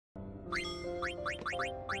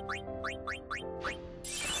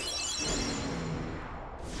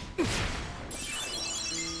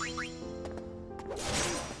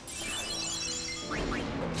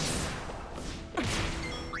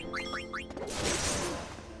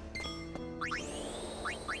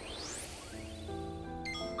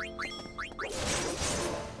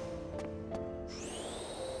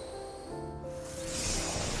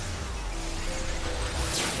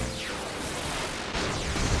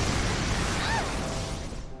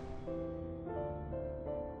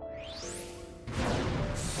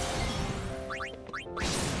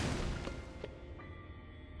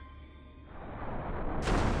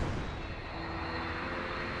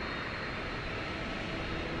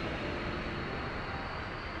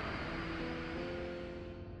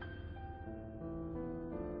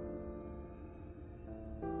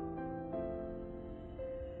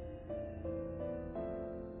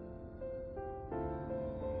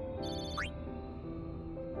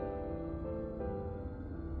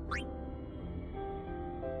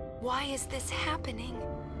Why is this happening?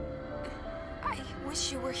 I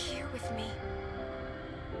wish you were here with me.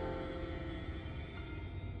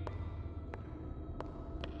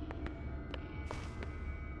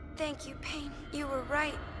 Thank you, Pain. You were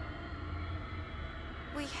right.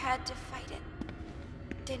 We had to fight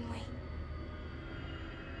it, didn't we?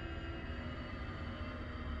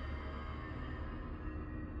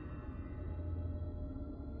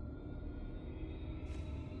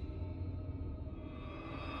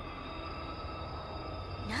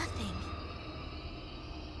 Nothing.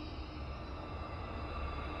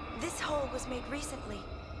 This hole was made recently.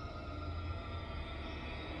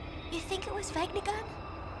 You think it was Vegnagun?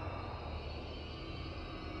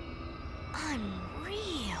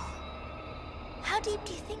 Unreal. How deep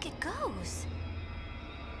do you think it goes?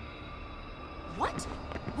 What?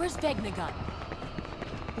 Where's Vegnagun?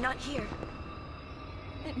 Not here.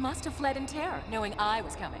 It must have fled in terror, knowing I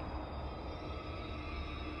was coming.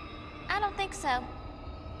 I don't think so.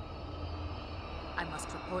 I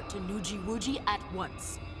must report to Nuji Wuji at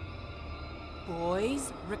once.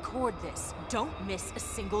 Boys, record this. Don't miss a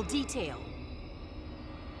single detail.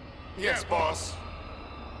 Yes, boss.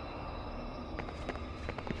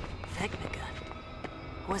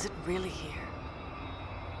 Vegnagun. Was it really here?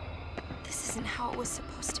 This isn't how it was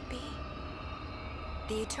supposed to be.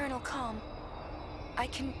 The eternal calm. I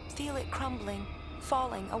can feel it crumbling,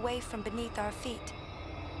 falling away from beneath our feet.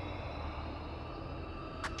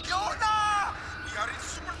 Yona! We are in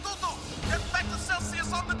Super Tutu! Get back to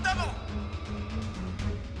Celsius on the devil!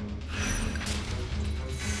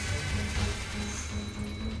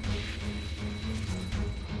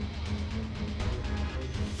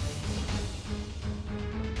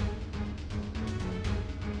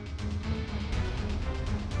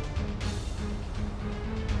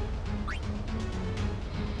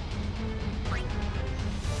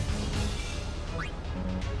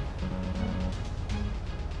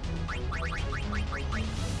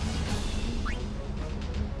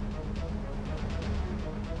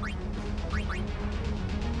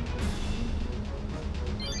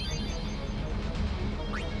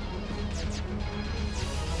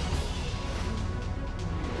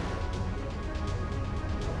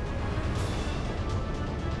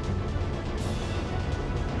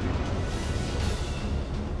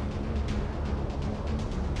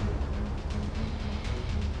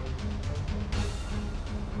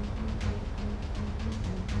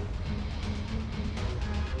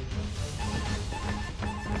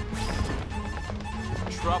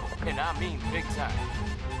 Trouble, and I mean big time.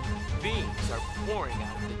 Fiends are pouring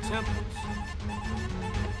out of the temples.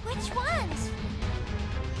 Which ones?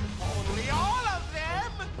 Only all of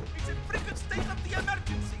them! It's a freaking state of the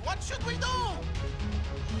emergency! What should we do?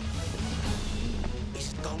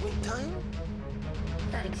 Is it going time?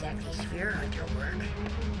 Not exactly sphere hunter work.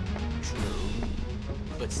 True.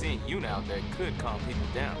 But seeing you now there could calm people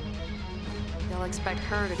down. They'll expect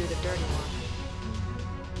her to do the dirty work.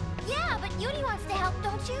 Yeah, but Uni wants to help,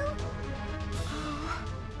 don't you?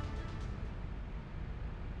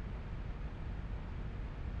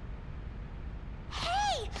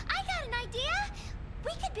 Hey! I got an idea!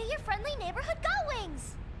 We could be your friendly neighborhood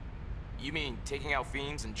Gullwings! You mean taking out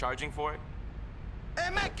fiends and charging for it?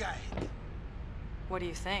 Hey, Mac guy! What do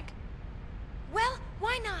you think? Well,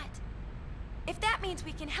 why not? If that means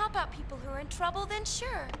we can help out people who are in trouble, then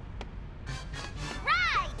sure.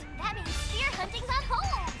 Right! That means sphere hunting's on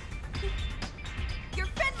hold! Your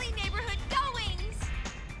friendly neighborhood Gullwings!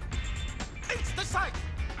 It's the site!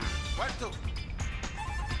 Where to?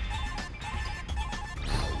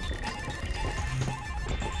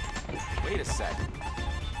 Wait a sec.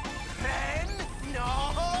 Ren,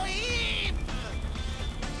 no, Eve!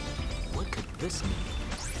 this meeting.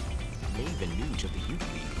 Maeve and Nuge of the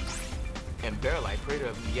Youth League. And Bearlight Praetor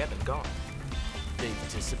of the Yevon gone.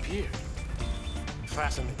 They've disappeared.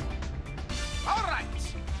 Fascinating. All right,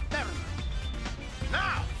 never mind.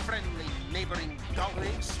 Now, friendly neighboring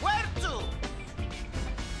doglings, where to?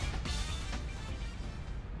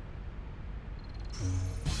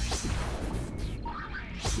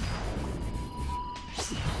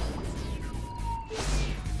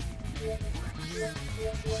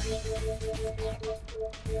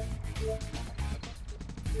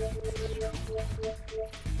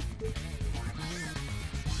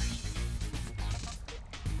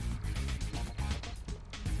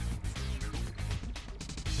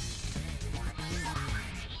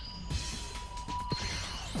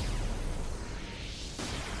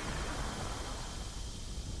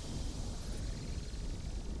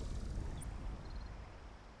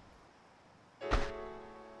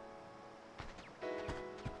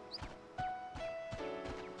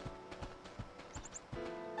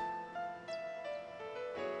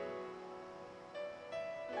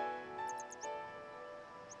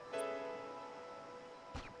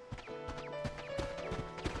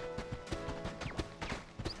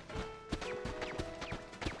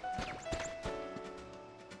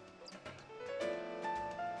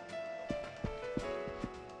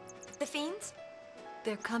 The fiends?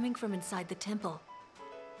 They're coming from inside the temple.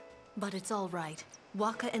 But it's all right.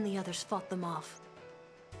 Waka and the others fought them off.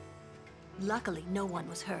 Luckily, no one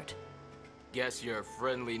was hurt. Guess your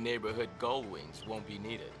friendly neighborhood gullwings won't be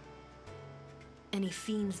needed. Any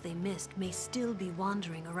fiends they missed may still be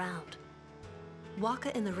wandering around.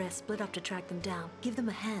 Waka and the rest split up to track them down. Give them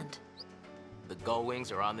a hand. The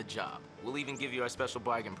gullwings are on the job. We'll even give you our special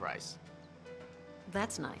bargain price.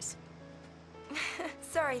 That's nice.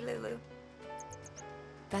 Sorry, Lulu.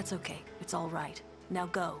 That's okay. It's all right. Now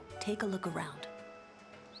go. Take a look around.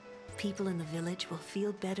 People in the village will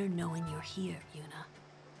feel better knowing you're here, Yuna.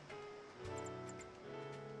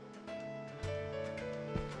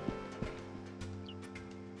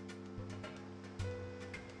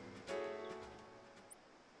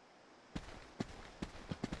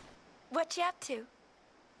 What you up to?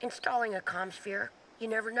 Installing a comm sphere. You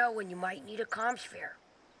never know when you might need a comm sphere.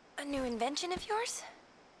 A new invention of yours?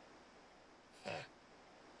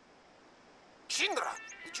 Shinra,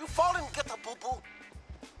 did you fall and get a boo-boo?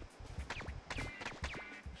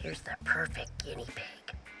 Here's the perfect guinea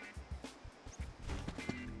pig.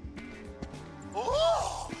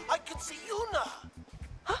 Oh, I can see Yuna.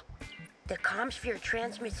 The comm sphere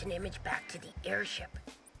transmits an image back to the airship.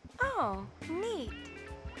 Oh, neat.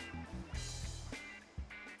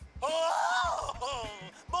 Oh,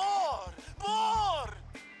 more!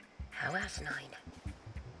 How asinine.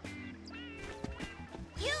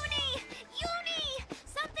 Uni!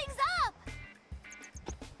 Something's up!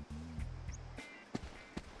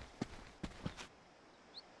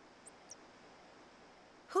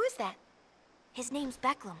 Who is that? His name's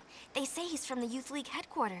Becklum. They say he's from the Youth League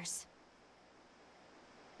headquarters.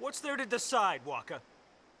 What's there to decide, Waka?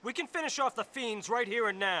 We can finish off the fiends right here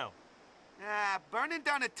and now. Burning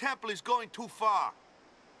down the temple is going too far.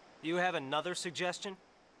 You have another suggestion?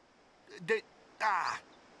 Ah,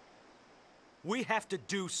 We have to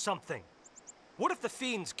do something. What if the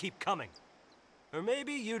fiends keep coming? Or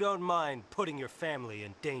maybe you don't mind putting your family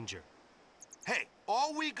in danger. hey,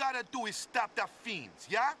 all we gotta do is stop the fiends,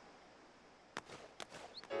 yeah?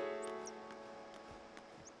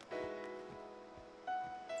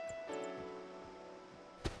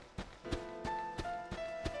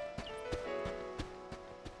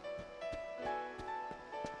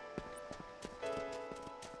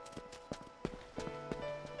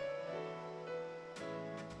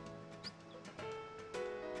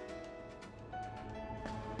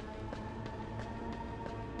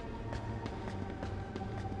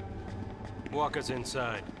 Waka's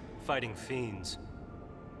inside, fighting fiends.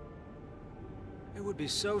 It would be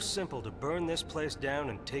so simple to burn this place down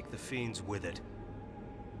and take the fiends with it.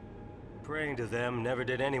 Praying to them never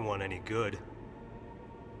did anyone any good.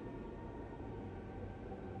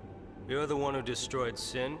 You're the one who destroyed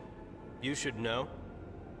Sin. You should know.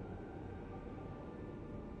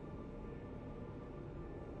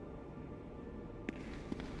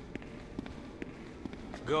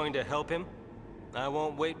 Going to help him? I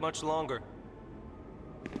won't wait much longer.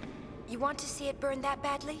 You want to see it burn that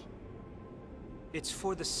badly? It's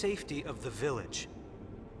for the safety of the village.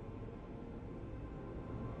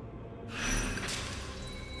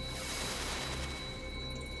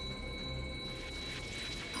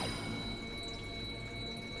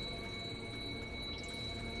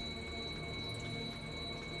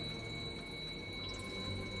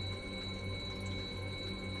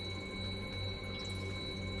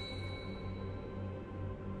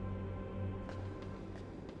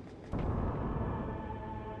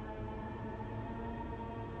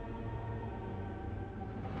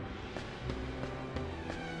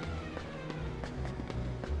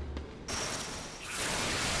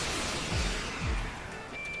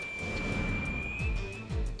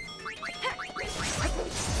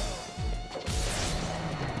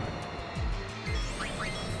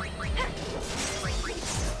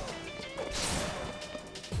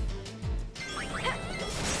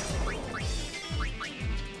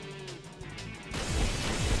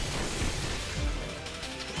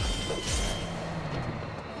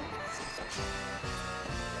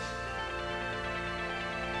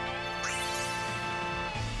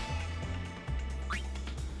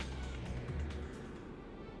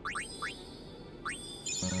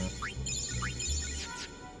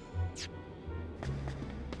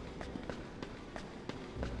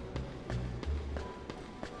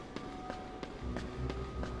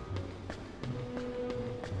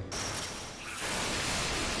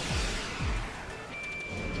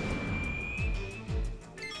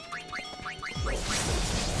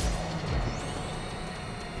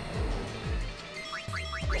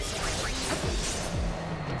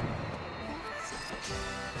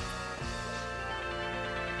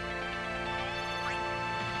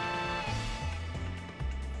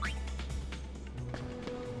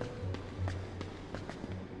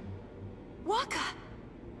 Waka!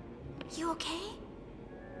 You okay?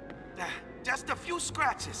 Just a few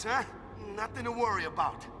scratches, huh? Nothing to worry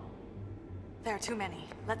about. There are too many.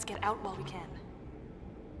 Let's get out while we can.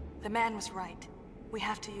 The man was right. We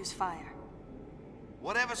have to use fire.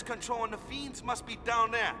 Whatever's controlling the fiends must be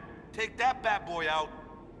down there. Take that bad boy out.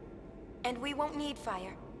 And we won't need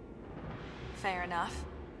fire. Fair enough.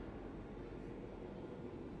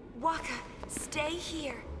 Waka, stay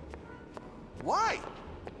here. Why?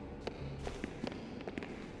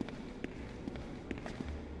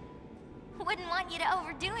 Wouldn't want you to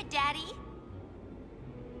overdo it, Daddy.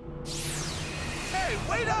 Hey,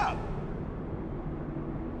 wait up!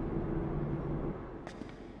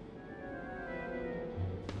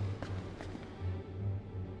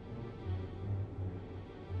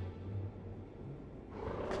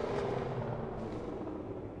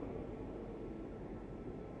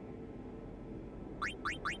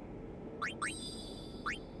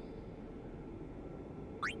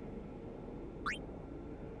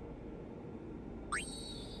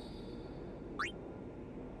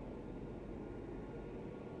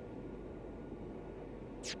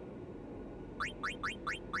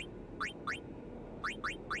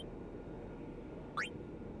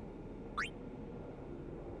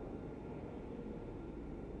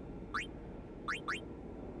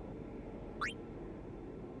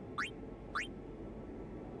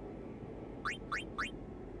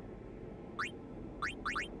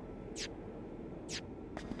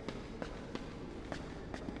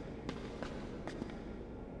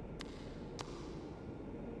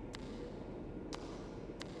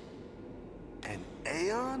 An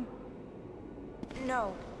Aeon?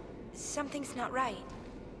 No, something's not right.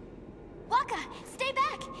 Waka, stay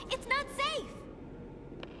back! It's not safe!